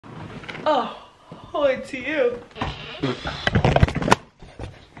Oh, it's you.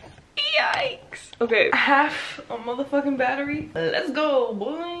 Yikes. Okay, half a motherfucking battery. Let's go,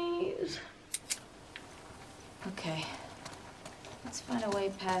 boys. Okay. Let's find a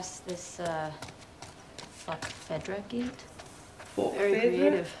way past this, fuck Fedra gate. Very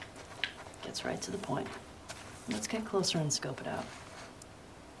creative. Gets right to the point. Let's get closer and scope it out.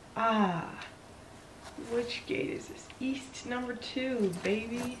 Ah. Which gate is this? East number 2,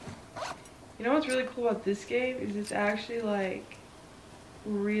 baby. You know what's really cool about this game is it's actually like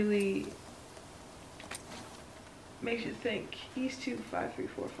really makes you think. East 2, 5, 3,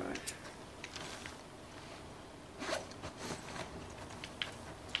 4, 5.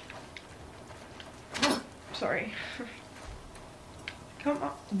 Sorry. Come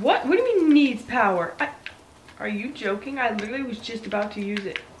on. What? What do you mean needs power? Are you joking? I literally was just about to use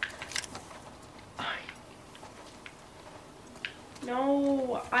it.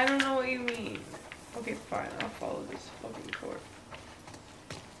 No, I don't know what you mean. Okay, fine. I'll follow this fucking cord.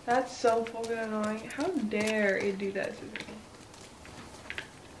 That's so fucking annoying. How dare it do that to me?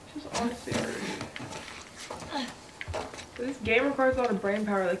 Just honestly rude. This game requires a lot of brain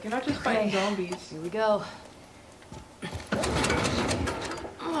power. Like, you're not just fighting zombies. Here we go.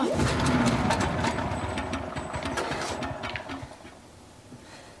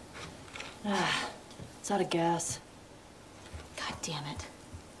 It's out of gas. God damn it.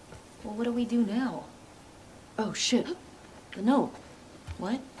 Well, what do we do now? Oh, shit. The note.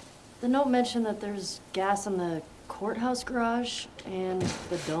 What? The note mentioned that there's gas in the courthouse garage and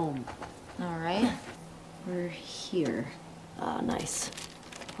the dome. All right. We're here. Ah, nice.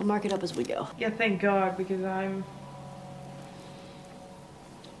 I'll mark it up as we go. Yeah, thank God, because I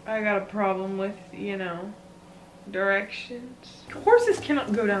got a problem with, you know, directions. Horses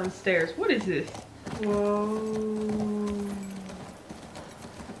cannot go downstairs. What is this? Whoa.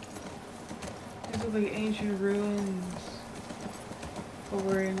 These look like ancient ruins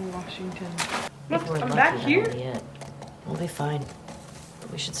over in Washington. Look, I'm back here? We'll be fine.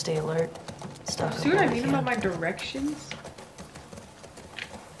 But we should stay alert. Stop. See what I mean about my directions?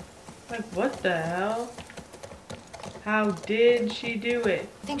 Like, what the hell? How did she do it?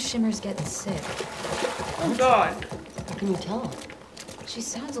 I think Shimmer's getting sick. Oh God. How can you tell? She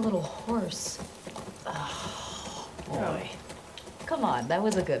sounds a little hoarse. Oh, boy. Come on, that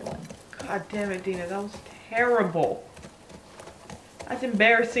was a good one. God damn it, Dina, that was terrible. That's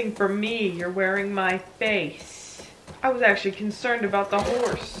embarrassing for me. You're wearing my face. I was actually concerned about the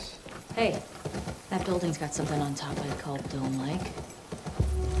horse. Hey, that building's got something on top of it called dome-like.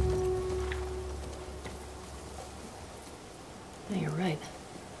 Yeah, you're right.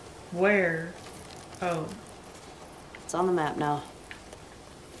 Where? Oh. It's on the map now.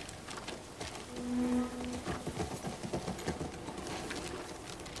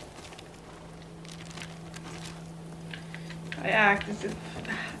 I act as if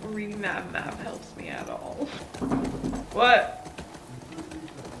reading that map helps me at all. What?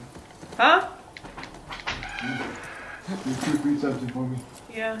 Huh? You could read something for me.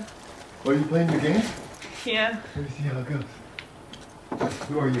 Yeah. Oh, you playing your game? Yeah. Let me see how it goes.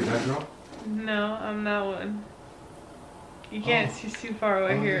 Who are you, that girl? No, I'm that one. You can't. She's too far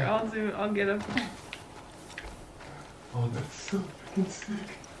away here. Yeah. I'll zoom. I'll get up. Oh, that's so freaking sick.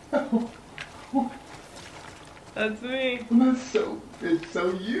 That's me. That's so. It's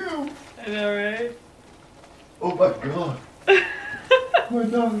so you. I know, right? Oh my God. My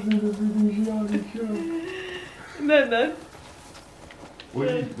daughter's in everything she already showed. Isn't that nuts? What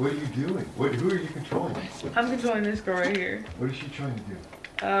are you doing? Who are you controlling? I'm controlling this girl right here. What is she trying to do?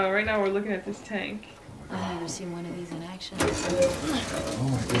 Right now we're looking at this tank. I've never seen one of these in action. Oh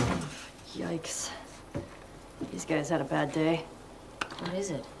my God. Yikes. These guys had a bad day. What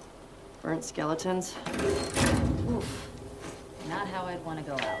is it? Burnt skeletons. Oof. Not how I'd want to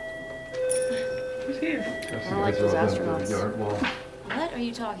go out. Who's here? I don't like those astronauts. Yard wall. What are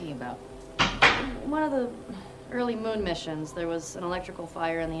you talking about? One of the early moon missions, there was an electrical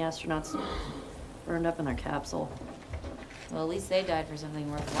fire and the astronauts burned up in their capsule. Well, at least they died for something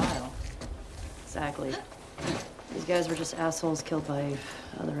worthwhile. Exactly. These guys were just assholes killed by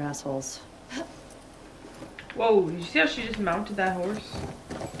other assholes. Whoa, did you see how she just mounted that horse?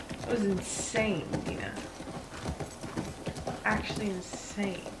 That was insane, Dina. Actually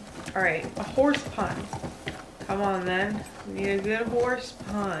insane. Alright, a horse pun. Come on then. We need a good horse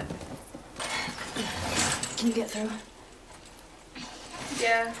pun. Can you get through?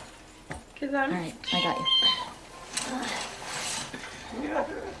 Yeah. Cause I'm... Alright, I got you. Yeah.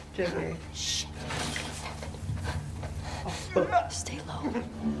 JK. Shh. Oh, Stay low.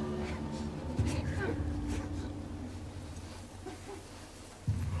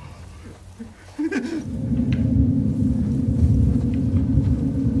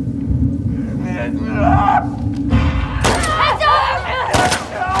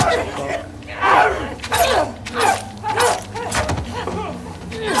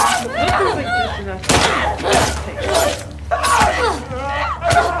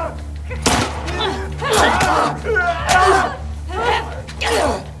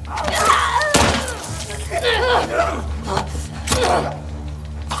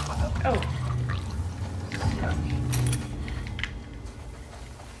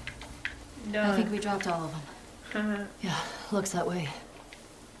 I think we dropped all of them. Yeah, looks that way.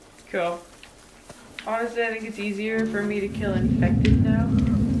 Cool. Honestly, I think it's easier for me to kill infected now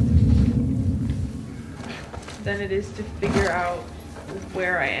than it is to figure out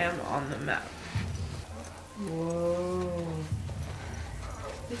where I am on the map. Whoa.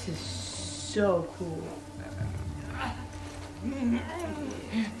 This is so cool.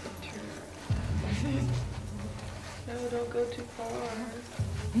 No, don't go too far.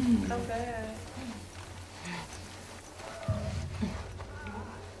 Come back.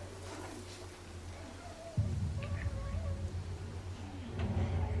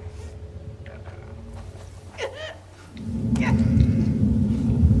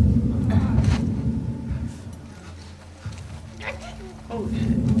 Oh shit.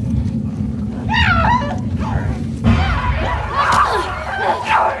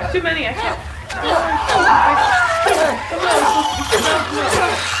 Too many, I can't.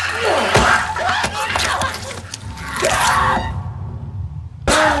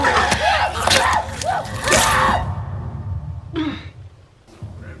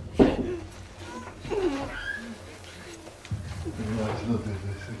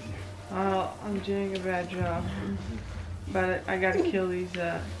 I'm doing a bad job, but I gotta kill these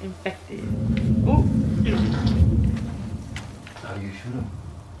infected. Oh! How do you shoot them?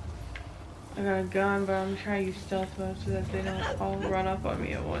 I got a gun, but I'm trying to use stealth mode so that they don't all run up on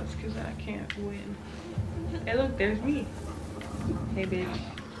me at once, because I can't win. Hey look, there's me. Hey bitch.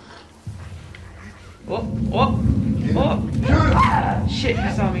 Oh, oh, oh! Shit,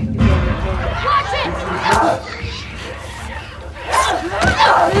 he saw me. He's over there, he's over there.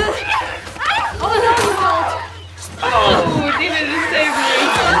 Oh, Dina just saved me.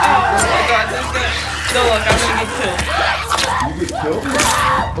 Oh my god, this is gonna... No, look, I'm gonna get killed. You get killed?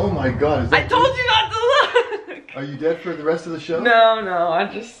 Oh my god, is that... I told you not to look! Are you dead for the rest of the show? No, I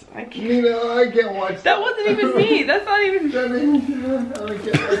can't. You know, I can't watch That wasn't even me. That's not even me. I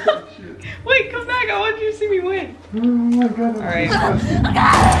can't shoot. Wait, come back. I want you to see me win. Oh my god. Alright.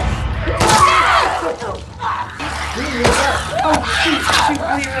 Oh, shoot.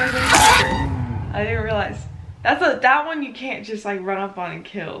 I didn't realize. That one you can't just like run up on and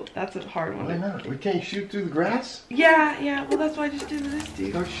kill. That's a hard one. Why not? We can't shoot through the grass? Yeah. Well, that's why I just did this, dude.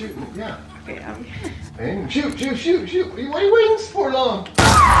 Start shooting, yeah. Okay, And shoot. What are you waiting for long?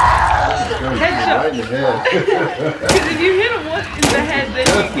 Headshot. Right in the head. Because if you hit him once in the head, then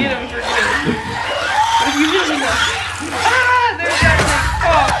you get him for good. But if you hit him in the... There's that thing.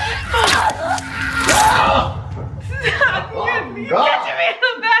 Oh, you're catching me in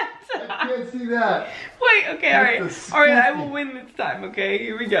the bad time. I can't see that. Wait, okay, alright, I will win this time, okay?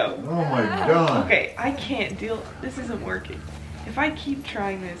 Here we go. Oh my god. Okay, I can't deal, this isn't working. If I keep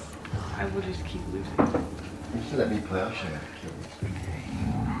trying this, I will just keep losing. You should let me play, I'll show you how to kill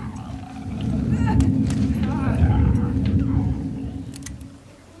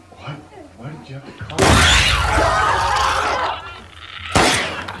What? Why did you have to call?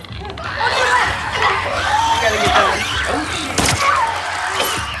 I gotta get done. Oh shit.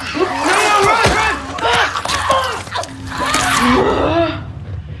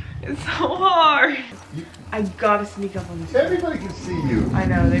 It's so hard. I gotta sneak up on these. Everybody can see you. I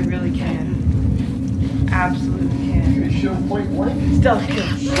know, they really can. Absolutely can. You show point blank? Stealth kill.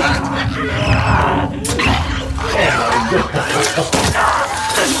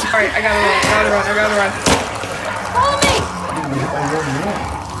 Alright, I gotta run. Follow me!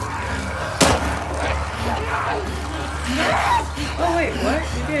 Oh wait, what?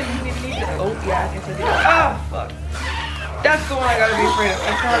 You didn't need to. Oh yeah, I guess I did. Ah, fuck. That's the one I gotta be afraid of.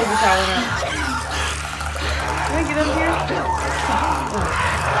 I'm probably just that one out. Can I get up here?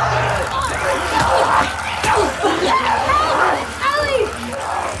 Ellie!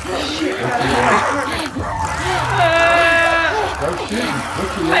 Shit, I gotta go.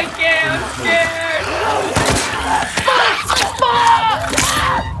 I can't, I'm scared.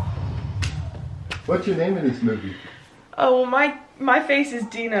 What's your name in this movie? Oh, well, my face is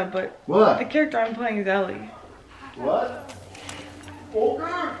Dina, but What? the character I'm playing is Ellie. What?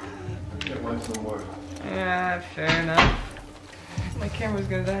 Walker? Get one some more. Yeah, fair enough. My camera's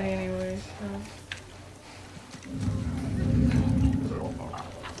gonna die anyway, so.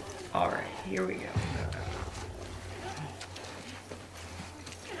 All right, here we go.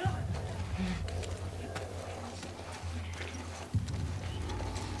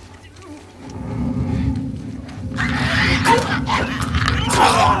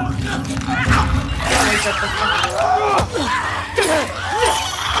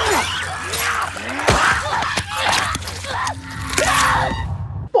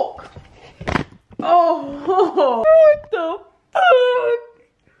 Fuck. Oh, what the fuck?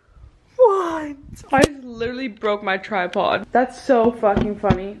 What? I just literally broke my tripod. That's so fucking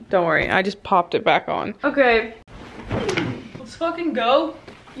funny. Don't worry, I just popped it back on. Okay, let's fucking go.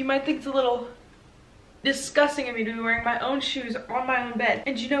 You might think it's a little disgusting of me to be wearing my own shoes on my own bed.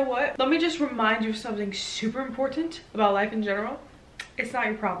 And you know what? Let me just remind you of something super important about life in general. It's not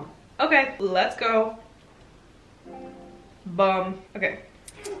your problem. Okay, let's go. Bum. Okay.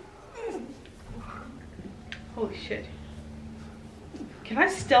 Holy shit. Can I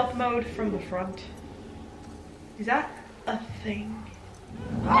stealth mode from the front? Is that a thing?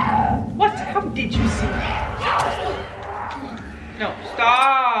 What? How did you see me? No,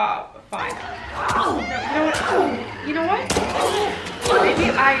 stop. Fine. No, you know what? Maybe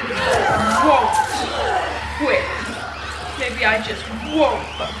I won't quit. Maybe I just won't.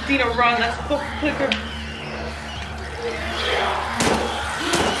 Dina, run. Let's book clicker.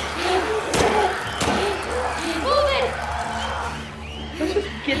 Let's just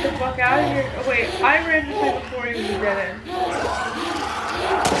get the fuck out of here. Oh wait, I ran this way before it was a dead end.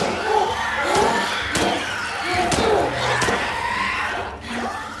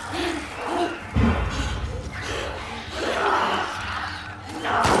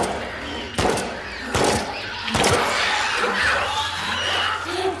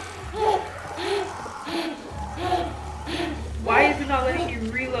 Why is it not letting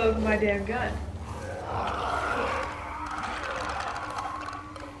you reload my damn gun?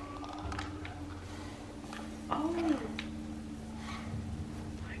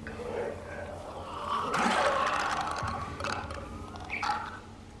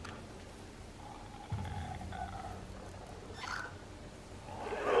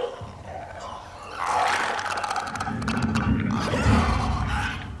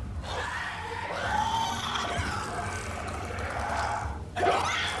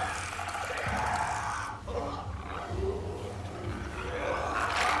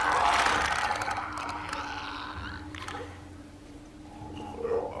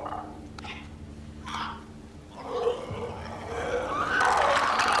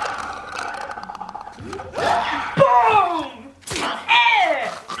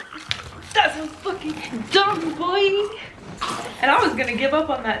 And I was gonna give up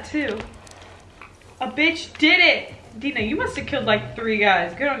on that too. A bitch did it. Dina, you must have killed like 3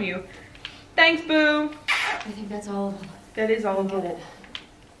 guys. Good on you. Thanks, boo. I think that's all of them. That is all of them. Get it.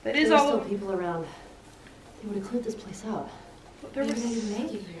 That is there all were of still people around. They would have cleared this place out. There was... Maybe they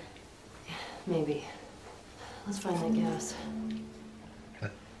made it here. Yeah, maybe. Let's find that gas.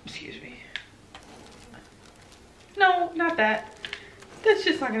 Excuse me. No, not that. That's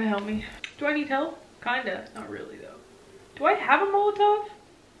just not gonna help me. Do I need help? Kinda. Not really though. Do I have a Molotov?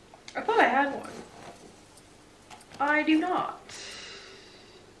 I thought I had one. I do not.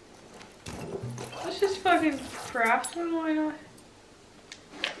 Let's just fucking craft one, why not?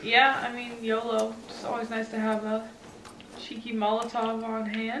 Yeah, I mean, YOLO. It's always nice to have a cheeky Molotov on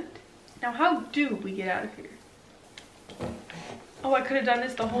hand. Now, how do we get out of here? Oh, I could have done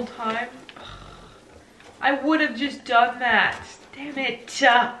this the whole time. I would have just done that. Damn it.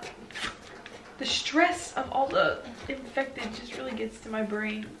 The stress of all the infected just really gets to my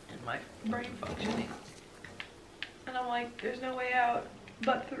brain and my brain functioning. And I'm like, there's no way out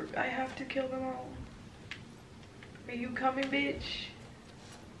but through. I have to kill them all. Are you coming, bitch?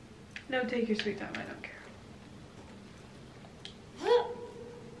 No, take your sweet time. I don't care.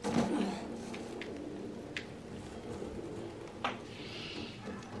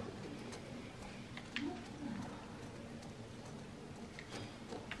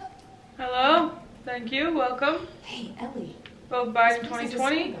 Hello? Thank you. Welcome. Hey, Ellie. Vote Biden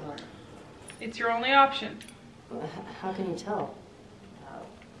 2020. It's your only option. How can you tell?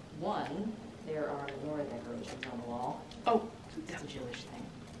 One, there are more decorations on the wall. Oh. It's a Jewish thing.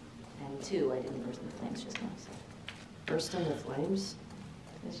 And 2, I didn't burst into flames just now, so. Burst into flames?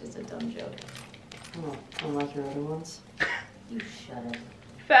 It's just a dumb joke. Oh, unlike your other ones. You shut it.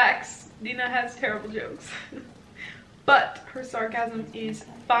 Facts. Dina has terrible jokes. But her sarcasm is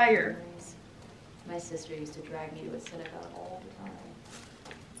fire. My sister used to drag me to a synagogue all the time.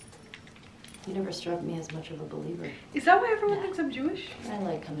 You never struck me as much of a believer. Is that why everyone thinks I'm Jewish? I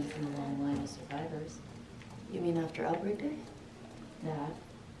like coming from a long line of survivors. You mean after Outbreak Day? That,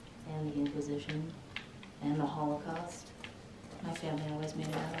 and the Inquisition, and the Holocaust. My family always made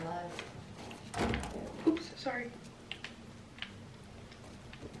it out alive. Oops, sorry.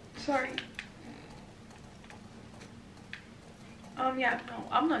 Sorry. Yeah, no,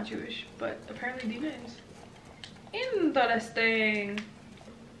 I'm not Jewish, but apparently Dina is. Interesting.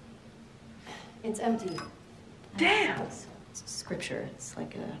 It's empty. Damn! It's scripture. It's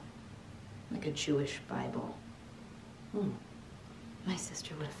like a Jewish Bible. My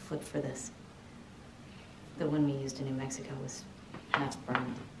sister would have flipped for this. The one we used in New Mexico was half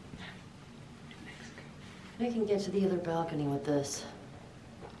burned. I can get to the other balcony with this.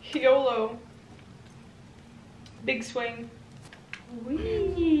 YOLO. Big swing.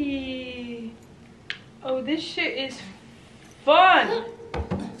 Wee. Oh, this shit is fun.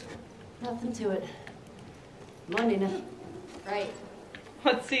 Nothing to it. Come on, Nina. Right.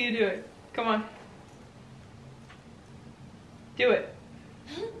 Let's see you do it. Come on. Do it.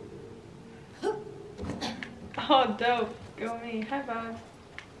 Oh, dope. Go me. High five.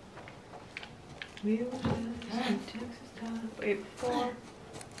 We'll just Texas time. Wait, before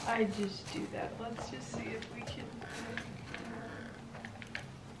I just do that, let's just see if we can.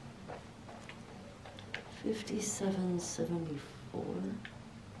 5774.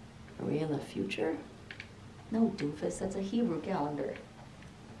 Are we in the future? No, doofus. That's a Hebrew calendar.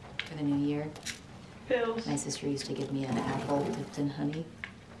 For the new year. Pills. My sister used to give me an apple dipped in honey.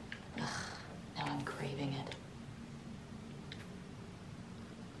 Ugh, now I'm craving it.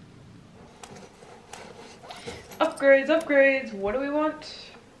 Upgrades, upgrades. What do we want?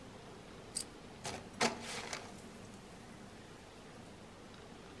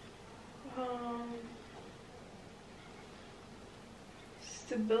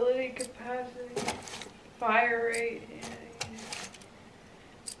 Stability, capacity, fire rate. Yeah.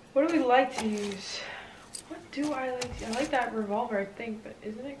 What do we like to use? What do I like to use? I like that revolver, I think, but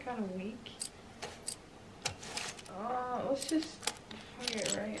isn't it kind of weak? Let's just fire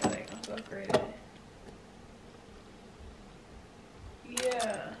it, right? Like, let's upgrade it.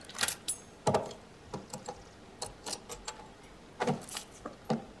 Yeah.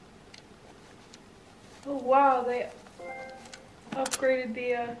 Oh wow, they upgraded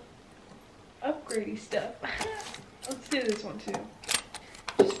the upgradey stuff. Let's do this one too.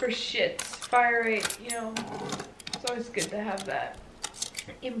 Just for shits. Fire rate, you know, it's always good to have that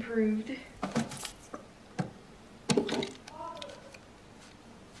improved.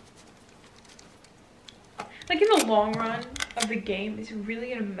 Like in the long run of the game, it's really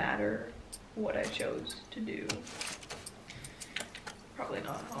gonna matter what I chose to do. Probably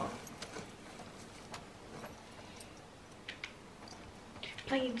not, huh?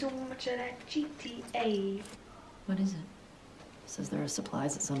 Playing so much of that GTA. What is it? Says there are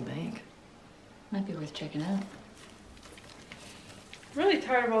supplies at some bank. Might be worth checking out. I'm really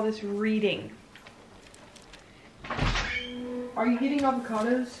tired of all this reading. Are you getting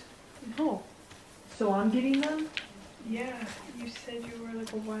avocados? No. So I'm getting them? Yeah, you said you were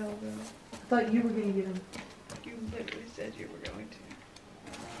like a while ago. I thought you were gonna get them. You literally said you were going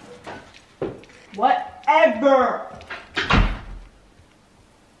to. Whatever!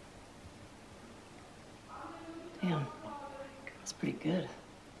 Damn. That's pretty good.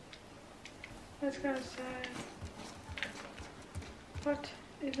 That's kind of sad. What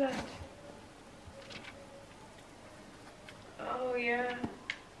is that? Oh yeah.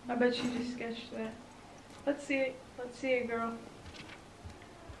 I bet you just sketched that. Let's see it. Let's see it, girl.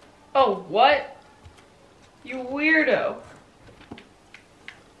 Oh, what? You weirdo.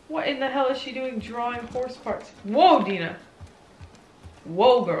 What in the hell is she doing drawing horse parts? Whoa, Dina.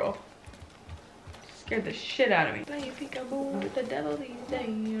 Whoa, girl. Scared the shit out of me. Play peekaboo with the devil these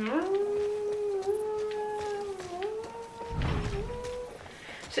days.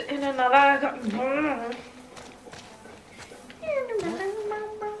 Sitting in the light.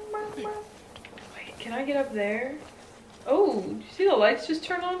 Wait, can I get up there? Oh, did you see the lights just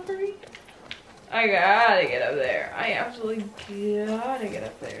turn on for me? I gotta get up there. I absolutely gotta get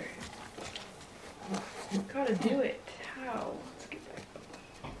up there. Gotta do it. How? Let's get back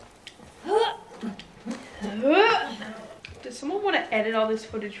up. Does someone want to edit all this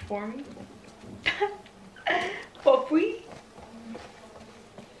footage for me? Puppy?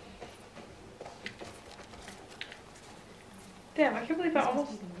 Damn, I can't believe I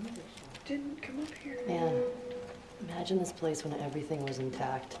almost didn't come up here. Man, imagine this place when everything was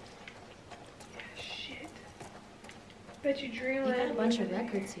intact. Yeah, shit. Bet you You got a dreamland. bunch of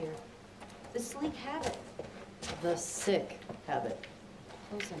records here. The sleep habit. The sick habit.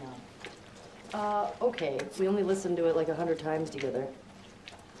 Close enough. Okay, we only listened to it like 100 times together.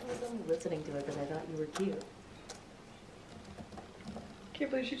 I was only listening to it because I thought you were cute. Can't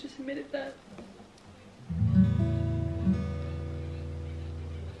believe she just admitted that.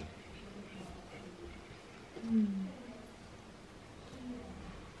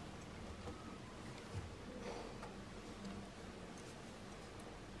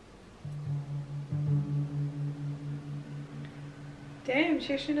 Damn,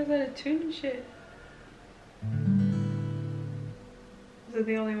 she actually knows how to tune and shit. Is it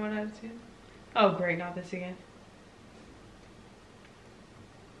the only one out of tune? Oh great, not this again.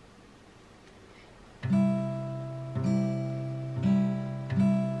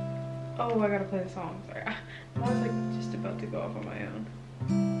 Oh, I gotta play the song. Sorry. I was like just about to go off on my own.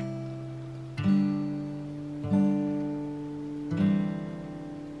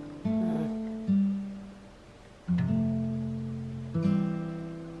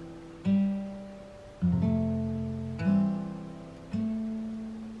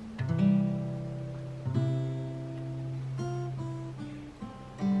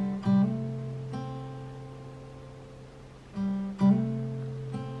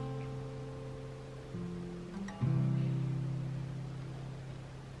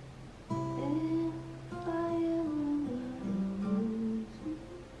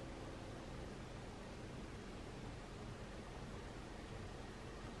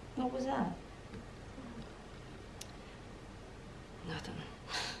 What was that? Nothing.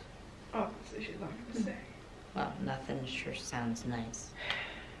 Obviously she's not gonna say. Well, nothing sure sounds nice.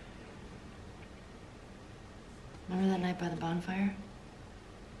 Remember that night by the bonfire?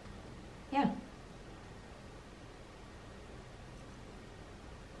 Yeah.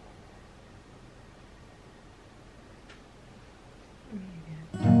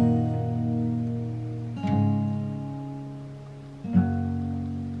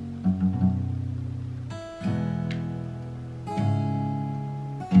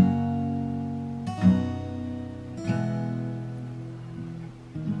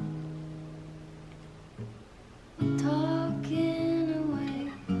 Talking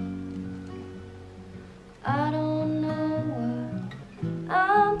away. I don't know what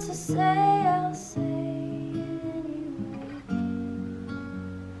I'm to say. I'll say it anyway.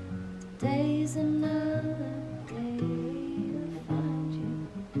 Today's another day to find you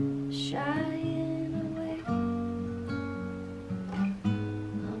shying away.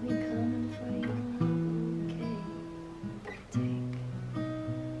 I'll be coming for you, okay? Take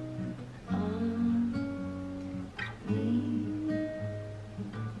on me.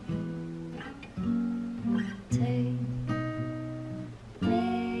 Take me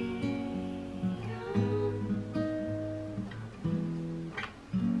on.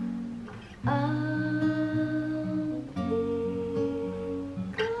 I'll be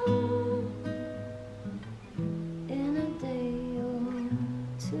gone in a day or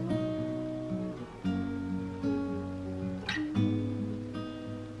two.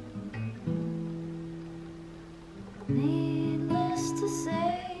 Needless to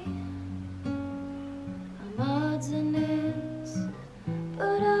say, I'm odds and ends,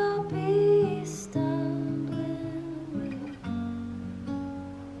 but I'll be stumbling away,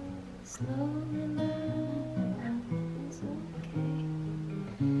 slowly learning nothing's okay.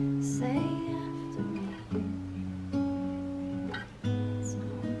 Say after me, it's no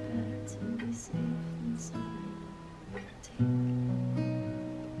better to be safe than sorry. Take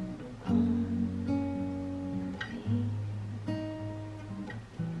on me.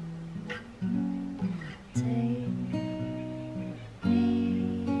 Take me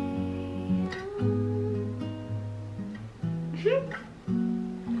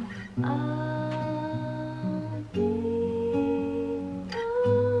on. I'll be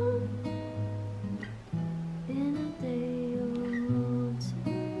gone in a day or two.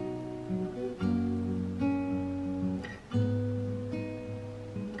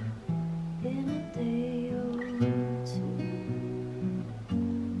 In a day or two.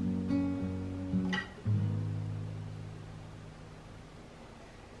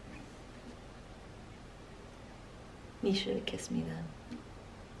 You should have kissed me then.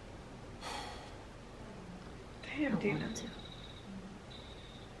 Damn, I Dina. wanted to.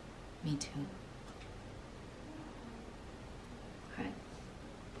 Me too. Alright.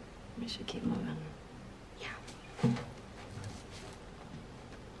 We should keep moving. Yeah.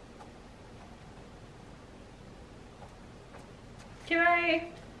 Can I?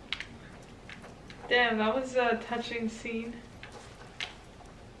 Damn, that was a touching scene.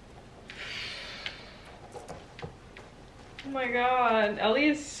 Oh my god, Ellie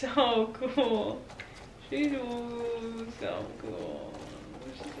is so cool. She's so cool.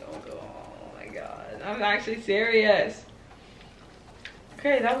 She's so cool. Oh my god. I'm actually serious.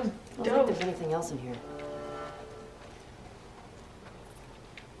 Okay, that was I don't think dope. there's anything else in here.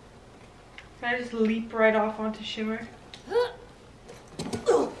 Can I just leap right off onto Shimmer?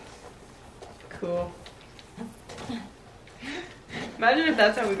 Cool. Imagine if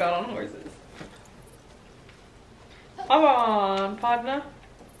that's how we got on horses. Come on, partner.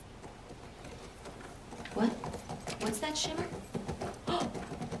 What? What's that, Shimmer?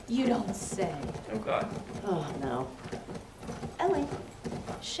 You don't say. Oh god. Oh, no. Ellie,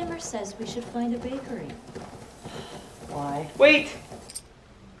 Shimmer says we should find a bakery. Why? Wait.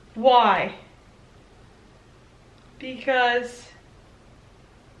 Why? Because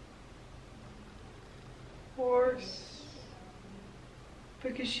horse.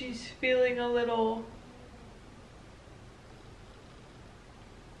 Because she's feeling a little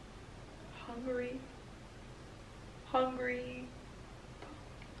hungry. Hungry.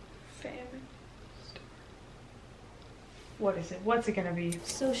 Famine. What is it? What's it gonna be?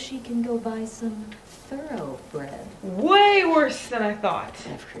 So she can go buy some thoroughbred. Way worse than I thought.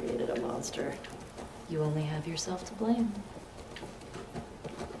 I've created a monster. You only have yourself to blame.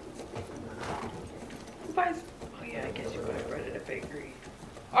 Who buys? Oh yeah, I guess you buy bread at a bakery.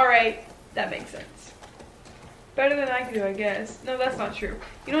 Alright, that makes sense. Better than I could do, I guess. No, that's not true.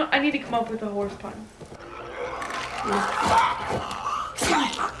 You know what? I need to come up with a horse pun.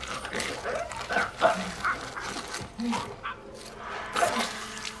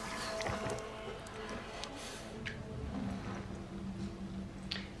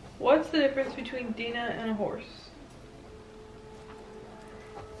 What's the difference between Dina and a horse?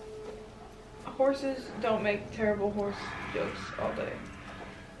 Horses don't make terrible horse jokes all day.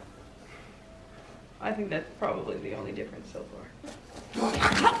 I think that's probably the only difference so far.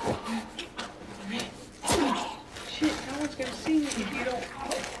 Shit, no one's gonna see me if you don't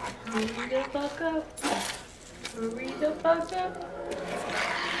hurry the fuck up. Hurry the fuck up.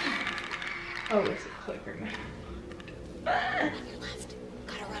 Oh, it's a clicker now.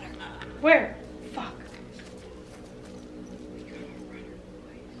 Where? Fuck.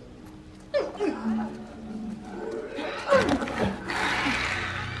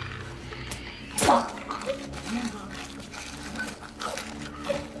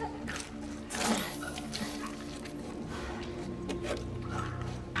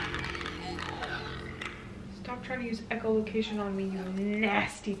 Stop trying to use echolocation on me, you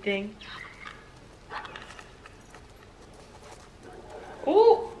nasty thing.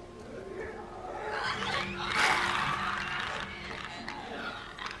 Ooh!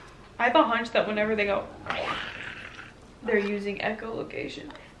 I have a hunch that whenever they go, they're using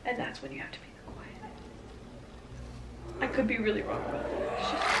echolocation, and that's when you have to be quiet. I could be really wrong about that. It's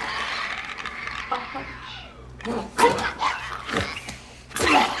just a hunch.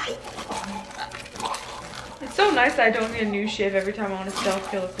 It's so nice that I don't need a new shiv every time I want to stealth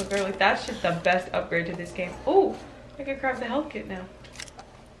kill a clicker. Like, that's just the best upgrade to this game. Oh, I can grab the health kit now.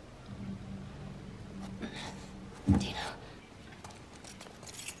 Dina.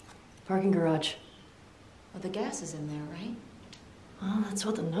 Parking garage. Well, the gas is in there, right? Well, that's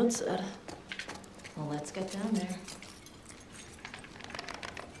what the note said. Well, let's get down there.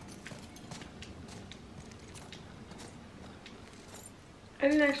 I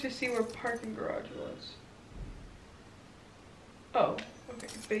didn't actually see where parking garage was. Oh, okay,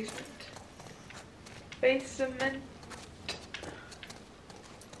 basement. Basement.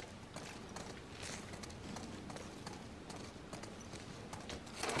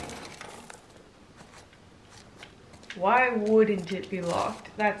 Why wouldn't it be locked?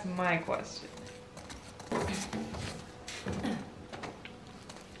 That's my question.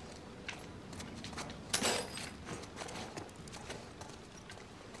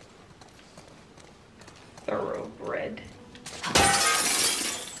 Thoroughbred.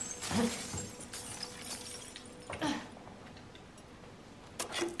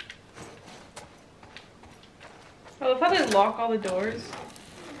 I love how they lock all the doors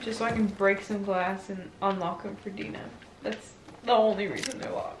just so I can break some glass and unlock them for Dina. That's the only reason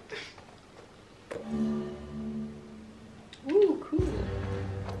they're locked. Ooh, cool.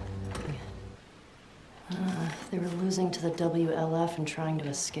 They were losing to the WLF and trying to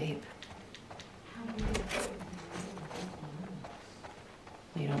escape.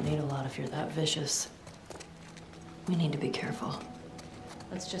 You don't need a lot if you're that vicious. We need to be careful.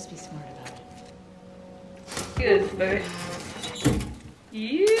 Let's just be smart about it. Good, baby.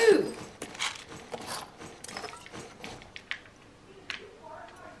 You!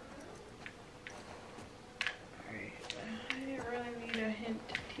 Alright, I didn't really need a hint,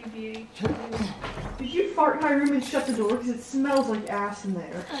 TBH. Did you fart in my room and shut the door? Because it smells like ass in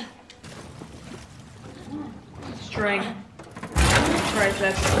there. Strength.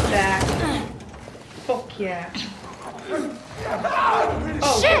 Triceps back. Fuck yeah.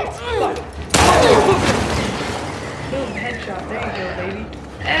 Oh, Shit! fuck. Boom, headshot. There you go, baby.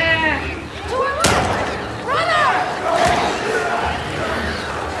 Ah! To our left! Brother!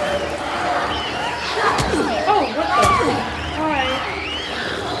 Oh, what the? Hi.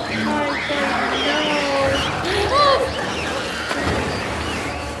 Hi, sorry. No.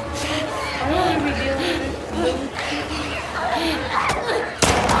 I don't want to be dealing with this.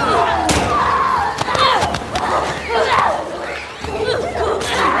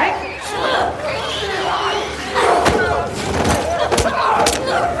 Alright.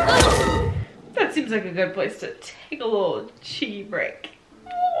 That seems like a good place to take a little cheeky break.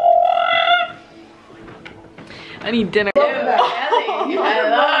 I need dinner. Ellie.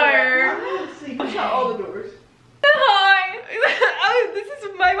 Hello. See, you shut all the doors. Hi. This is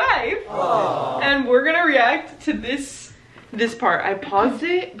my wife. And we're gonna react to this part. I paused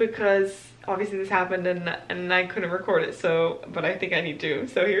it because obviously this happened and I couldn't record it, so but I think I need to.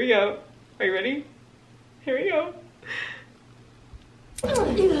 So here we go. Are you ready? Here we go.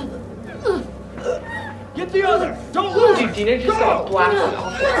 Get the other! Don't lose Dude, her! Dina just got blasted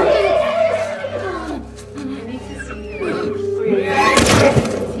off the cliff.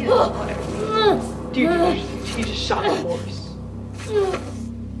 Dude, he just shot the horse.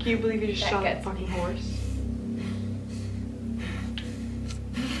 Can you believe he just shot that fucking horse?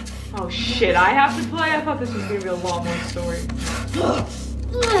 Oh shit, I have to play? I thought this was gonna be a lot more story.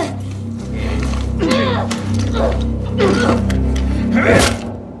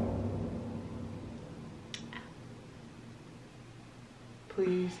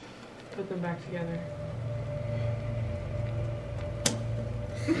 Please, put them back together.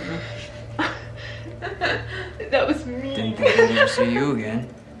 That was me. Didn't think I'd ever see you again.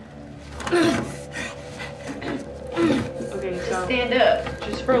 Okay, so Stand up.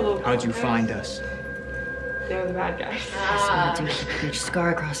 just for a little How'd you context, find us? They're the bad guys. Saw a dude with a huge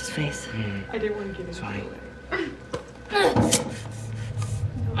scar across his face. I didn't want to give it Sorry. away.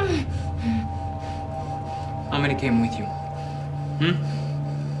 How many came with you?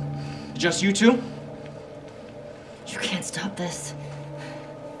 Just you two? You can't stop this.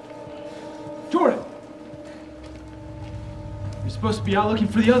 Jordan! You're supposed to be out looking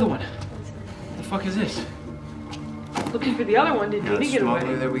for the other one. What the fuck is this? Looking for the other one. Did The Dina get smuggler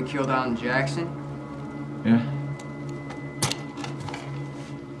away? that we killed out in Jackson? Yeah?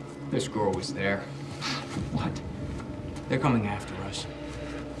 This girl was there. What? They're coming after us.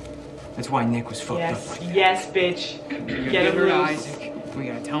 That's why Nick was fucked up Yes, like that. yes, bitch. We gotta Get get him her to loose. Isaac. We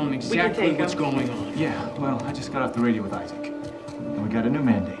gotta tell him can exactly take what's him. going on. Yeah, well, I just got off the radio with Isaac. And we got a new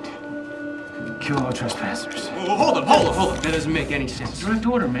mandate. Kill all trespassers. Oh, hold up. That doesn't make any sense. Direct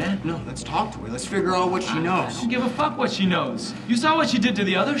order, man. No, let's talk to her. Let's figure out what she I knows. don't give a fuck what she knows. You saw what she did to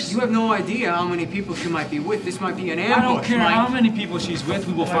the others? You have no idea how many people she might be with. This might be an ambush, I don't care Mike. how many people she's with.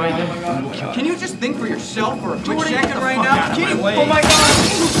 We will find them and we'll kill them. Can you just think for yourself for a quick Jordan, get second the right fuck now? out of my Keith? way. Oh my god!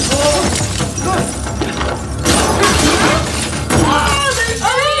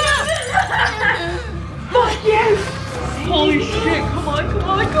 Fuck yes! Holy shit, come on.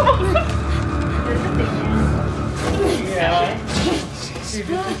 Yeah. Dude,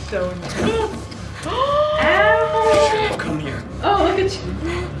 this is so intense. Ow! Come here. Oh, look at you.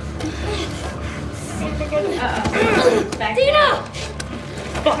 Dina!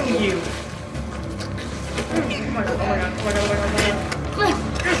 Fuck you! Oh my god.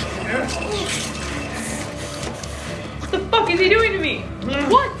 What the fuck is he doing to me?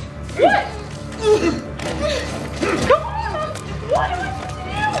 What? What? Come on! What am I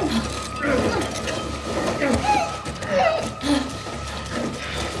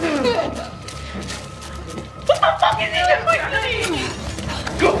What the fuck is he doing to me?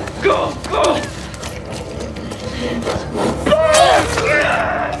 Go!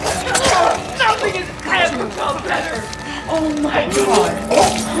 Nothing is ever felt better! Oh my god!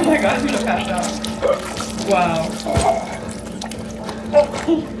 Oh my god, I'm gonna pass out. Wow.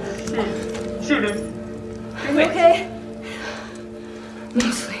 Shoot him. You okay?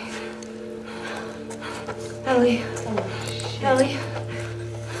 Mostly. Ellie. Ellie.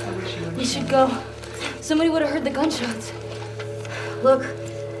 We should go. Somebody would have heard the gunshots. Look.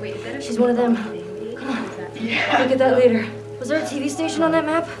 She's one of them. Come on. Yeah. Look at that later. Was there a TV station on that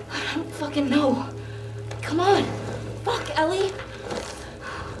map? I don't fucking know. Come on. Fuck, Ellie.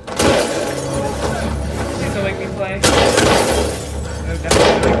 Please don't make me play. No,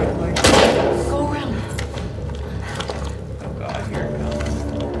 definitely don't make me play. Go around. Oh god, here it comes.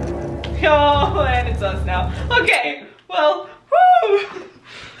 Oh, and it's us now. Okay, well, whoo!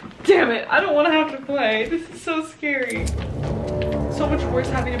 Damn it, I don't want to have to play. This is so scary. So so much worse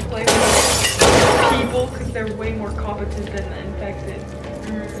having to play with people because they're way more competent than the infected.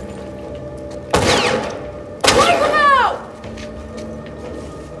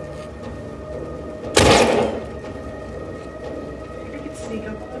 Sneak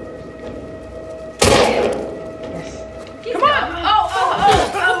up on them. Yes. Come on! Oh!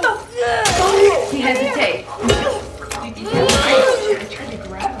 He hesitates. I tried to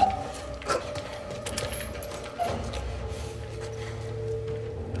grab him.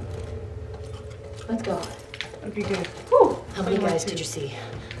 Let's go. Okay, good. Whew. How many guys did you see?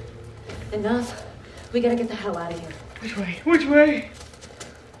 Enough. We gotta get the hell out of here. Which way? Which way?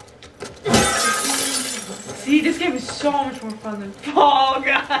 See, this game is so much more fun than Fall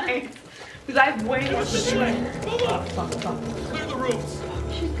Guys. Because I have way more to play. Fuck. Clear the rooms.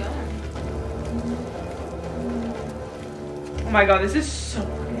 She's gone. Oh my god, this is so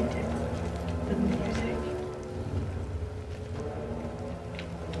creative. The music.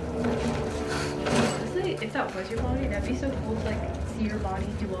 Honestly, if that was your body, that'd be so cool to like see your body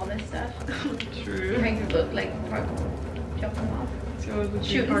do all this stuff. True. Make it look like parkour. Jumping off. So the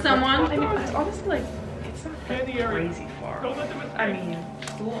Shooting parkour- someone. I mean, it's honestly like, it's not that crazy far. I mean,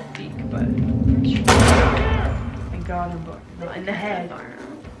 it's a little peak, but. Thank God I'm not in the head.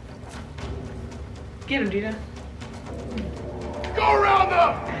 Get him, Dina. Go around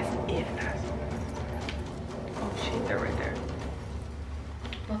them! That's it, asshole. Oh shit, they're right there.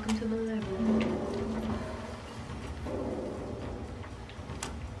 Welcome to the level.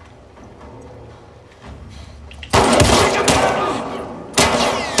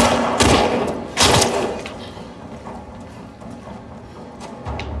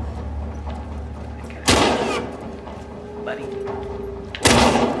 Buddy.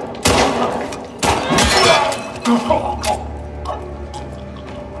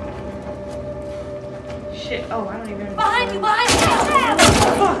 Shit. Oh, I don't even know. Behind you!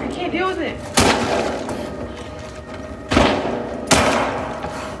 Fuck, I can't deal with it.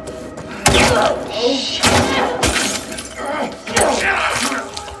 Oh shit.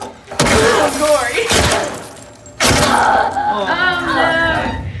 So gory.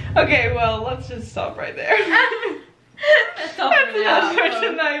 Oh, okay, well, let's just stop right there. That's all That's for enough now. for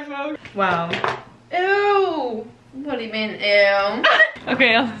tonight, folks. Wow. Ew! What do you mean, ew?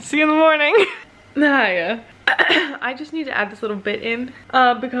 Okay, I'll see you in the morning. Naya, I just need to add this little bit in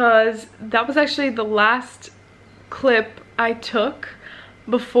because that was actually the last clip I took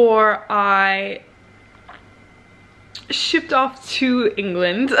before I shipped off to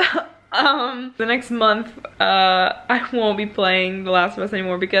England. The next month I won't be playing The Last of Us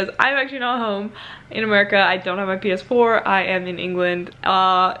anymore because I'm actually not home in America. I don't have my PS4. I am in England.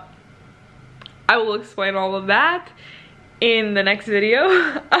 I will explain all of that in the next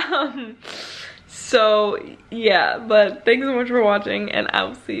video. So yeah, but thanks so much for watching and I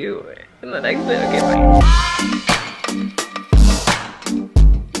will see you in the next video. Okay, bye.